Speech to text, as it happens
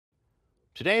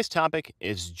Today's topic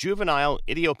is juvenile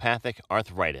idiopathic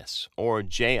arthritis, or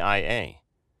JIA.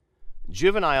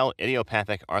 Juvenile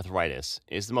idiopathic arthritis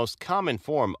is the most common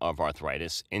form of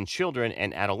arthritis in children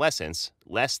and adolescents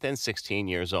less than 16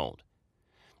 years old.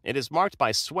 It is marked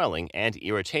by swelling and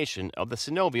irritation of the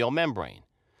synovial membrane,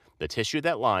 the tissue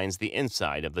that lines the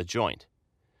inside of the joint.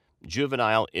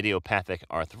 Juvenile idiopathic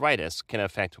arthritis can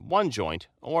affect one joint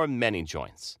or many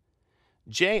joints.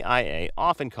 JIA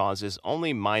often causes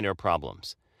only minor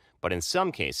problems, but in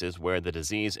some cases where the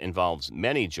disease involves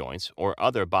many joints or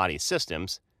other body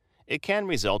systems, it can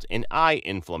result in eye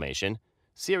inflammation,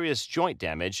 serious joint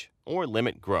damage, or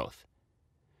limit growth.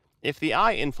 If the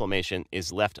eye inflammation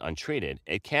is left untreated,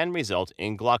 it can result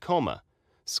in glaucoma,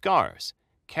 scars,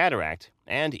 cataract,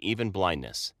 and even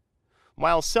blindness.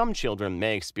 While some children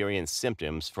may experience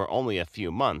symptoms for only a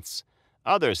few months,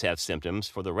 others have symptoms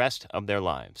for the rest of their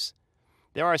lives.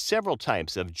 There are several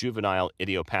types of juvenile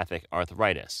idiopathic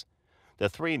arthritis. The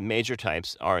three major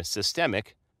types are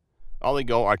systemic,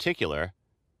 oligoarticular,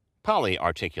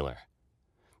 polyarticular.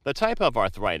 The type of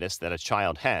arthritis that a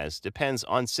child has depends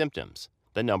on symptoms,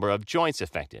 the number of joints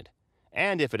affected,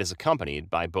 and if it is accompanied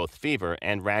by both fever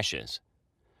and rashes.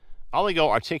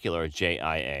 Oligoarticular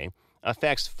JIA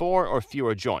affects 4 or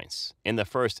fewer joints in the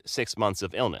first 6 months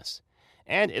of illness,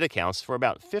 and it accounts for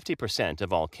about 50%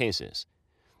 of all cases.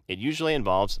 It usually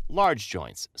involves large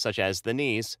joints, such as the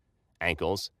knees,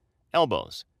 ankles,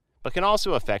 elbows, but can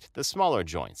also affect the smaller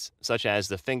joints, such as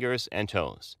the fingers and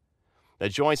toes. The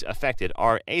joints affected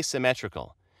are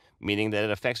asymmetrical, meaning that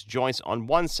it affects joints on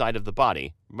one side of the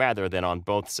body rather than on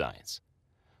both sides.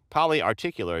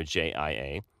 Polyarticular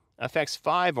JIA affects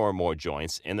 5 or more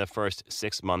joints in the first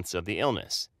 6 months of the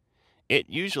illness. It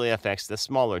usually affects the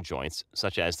smaller joints,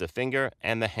 such as the finger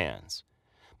and the hands,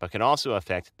 but can also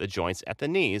affect the joints at the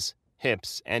knees,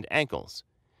 hips, and ankles.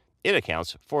 It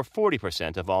accounts for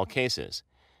 40% of all cases,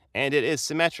 and it is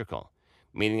symmetrical,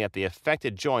 meaning that the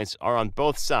affected joints are on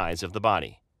both sides of the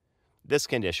body. This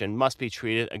condition must be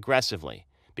treated aggressively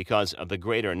because of the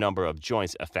greater number of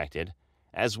joints affected,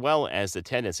 as well as the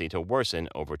tendency to worsen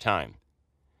over time.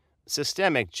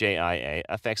 Systemic JIA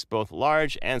affects both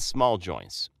large and small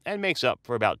joints and makes up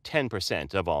for about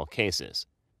 10% of all cases.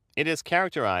 It is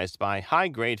characterized by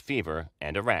high-grade fever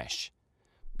and a rash.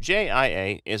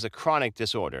 JIA is a chronic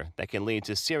disorder that can lead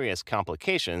to serious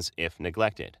complications if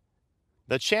neglected.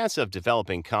 The chance of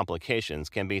developing complications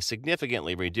can be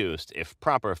significantly reduced if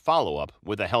proper follow-up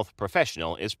with a health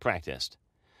professional is practiced.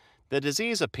 The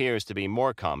disease appears to be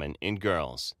more common in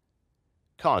girls.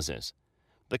 Causes.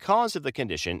 The cause of the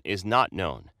condition is not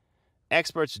known.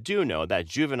 Experts do know that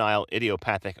juvenile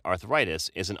idiopathic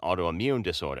arthritis is an autoimmune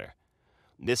disorder.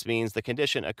 This means the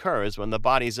condition occurs when the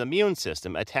body's immune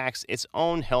system attacks its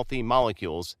own healthy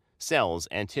molecules, cells,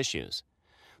 and tissues.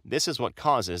 This is what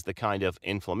causes the kind of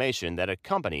inflammation that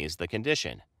accompanies the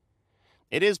condition.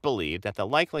 It is believed that the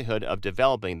likelihood of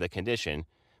developing the condition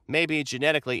may be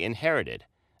genetically inherited,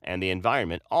 and the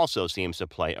environment also seems to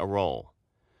play a role.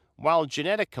 While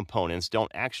genetic components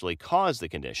don't actually cause the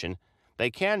condition,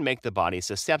 they can make the body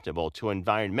susceptible to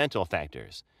environmental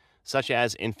factors, such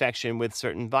as infection with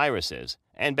certain viruses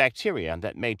and bacteria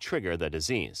that may trigger the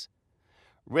disease.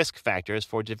 Risk factors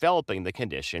for developing the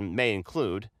condition may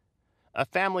include a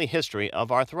family history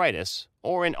of arthritis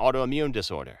or an autoimmune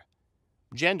disorder.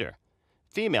 Gender.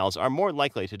 Females are more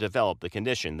likely to develop the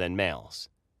condition than males.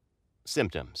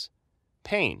 Symptoms.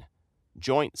 Pain,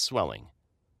 joint swelling,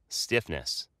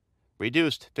 stiffness,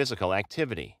 reduced physical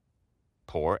activity,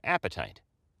 poor appetite,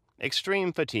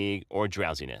 extreme fatigue or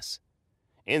drowsiness.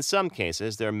 In some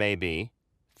cases, there may be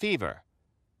fever,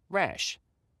 rash,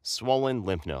 swollen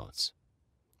lymph nodes.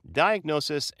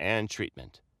 Diagnosis and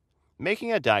treatment.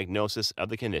 Making a diagnosis of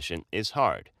the condition is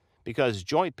hard because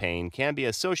joint pain can be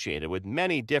associated with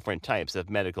many different types of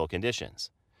medical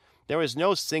conditions. There is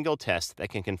no single test that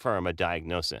can confirm a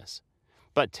diagnosis,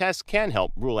 but tests can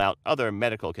help rule out other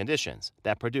medical conditions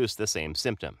that produce the same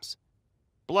symptoms.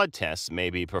 Blood tests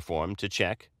may be performed to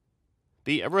check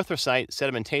the erythrocyte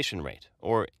sedimentation rate,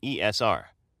 or ESR.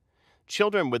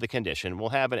 Children with the condition will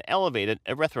have an elevated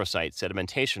erythrocyte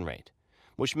sedimentation rate,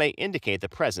 which may indicate the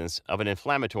presence of an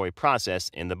inflammatory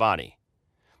process in the body.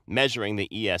 Measuring the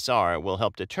ESR will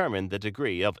help determine the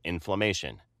degree of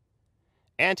inflammation.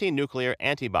 Anti-nuclear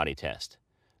antibody test.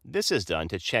 This is done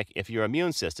to check if your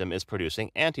immune system is producing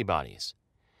antibodies.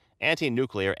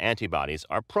 Anti-nuclear antibodies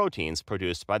are proteins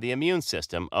produced by the immune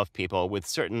system of people with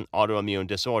certain autoimmune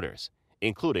disorders,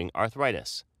 including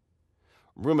arthritis.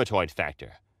 Rheumatoid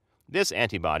factor. This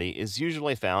antibody is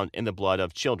usually found in the blood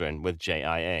of children with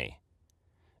JIA.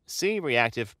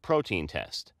 C-reactive protein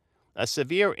test. A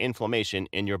severe inflammation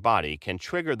in your body can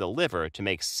trigger the liver to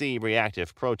make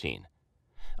C-reactive protein.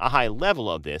 A high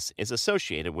level of this is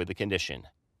associated with the condition.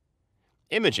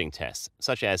 Imaging tests,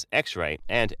 such as X-ray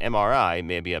and MRI,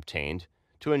 may be obtained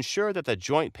to ensure that the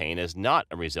joint pain is not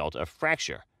a result of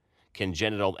fracture,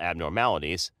 congenital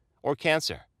abnormalities, or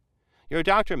cancer. Your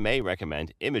doctor may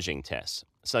recommend imaging tests,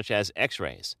 such as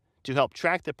X-rays, to help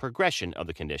track the progression of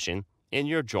the condition in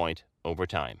your joint over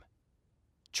time.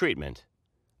 Treatment.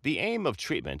 The aim of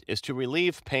treatment is to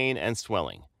relieve pain and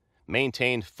swelling,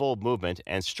 maintain full movement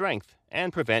and strength,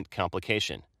 and prevent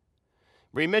complication.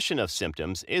 Remission of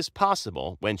symptoms is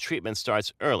possible when treatment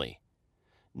starts early.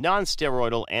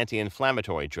 Non-steroidal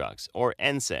anti-inflammatory drugs, or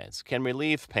NSAIDs, can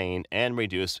relieve pain and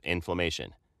reduce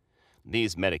inflammation.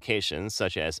 These medications,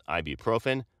 such as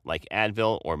ibuprofen, like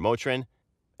Advil or Motrin,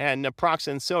 and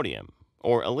naproxen sodium,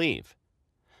 or Aleve.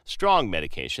 Strong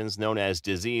medications known as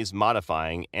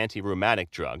disease-modifying anti-rheumatic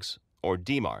drugs, or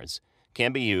DMARDs,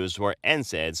 can be used where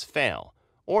NSAIDs fail,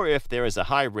 or if there is a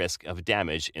high risk of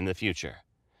damage in the future.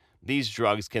 These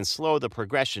drugs can slow the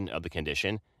progression of the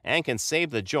condition and can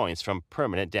save the joints from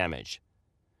permanent damage.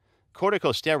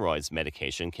 Corticosteroids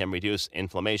medication can reduce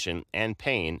inflammation and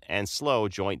pain and slow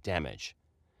joint damage.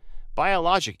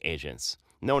 Biologic agents,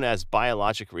 known as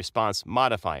biologic response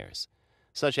modifiers,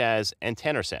 such as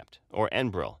etanercept or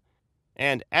Enbrel,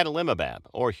 and adalimumab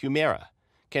or Humira,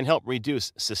 can help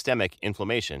reduce systemic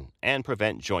inflammation and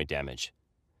prevent joint damage.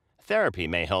 Therapy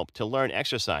may help to learn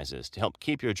exercises to help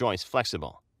keep your joints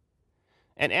flexible.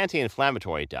 An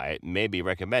anti-inflammatory diet may be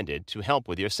recommended to help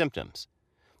with your symptoms.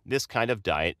 This kind of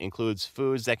diet includes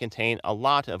foods that contain a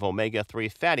lot of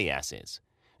omega-3 fatty acids,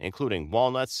 including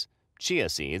walnuts, chia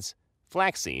seeds,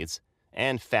 flax seeds,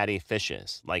 and fatty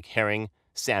fishes like herring,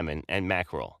 salmon, and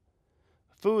mackerel.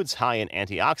 Foods high in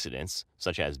antioxidants,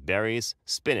 such as berries,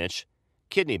 spinach,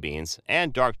 kidney beans,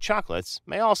 and dark chocolates,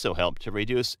 may also help to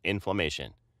reduce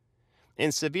inflammation.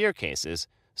 In severe cases,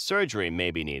 surgery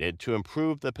may be needed to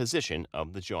improve the position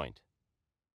of the joint.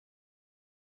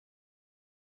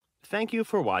 Thank you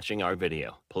for watching our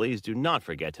video. Please do not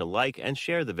forget to like and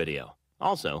share the video.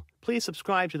 Also, please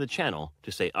subscribe to the channel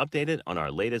to stay updated on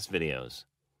our latest videos.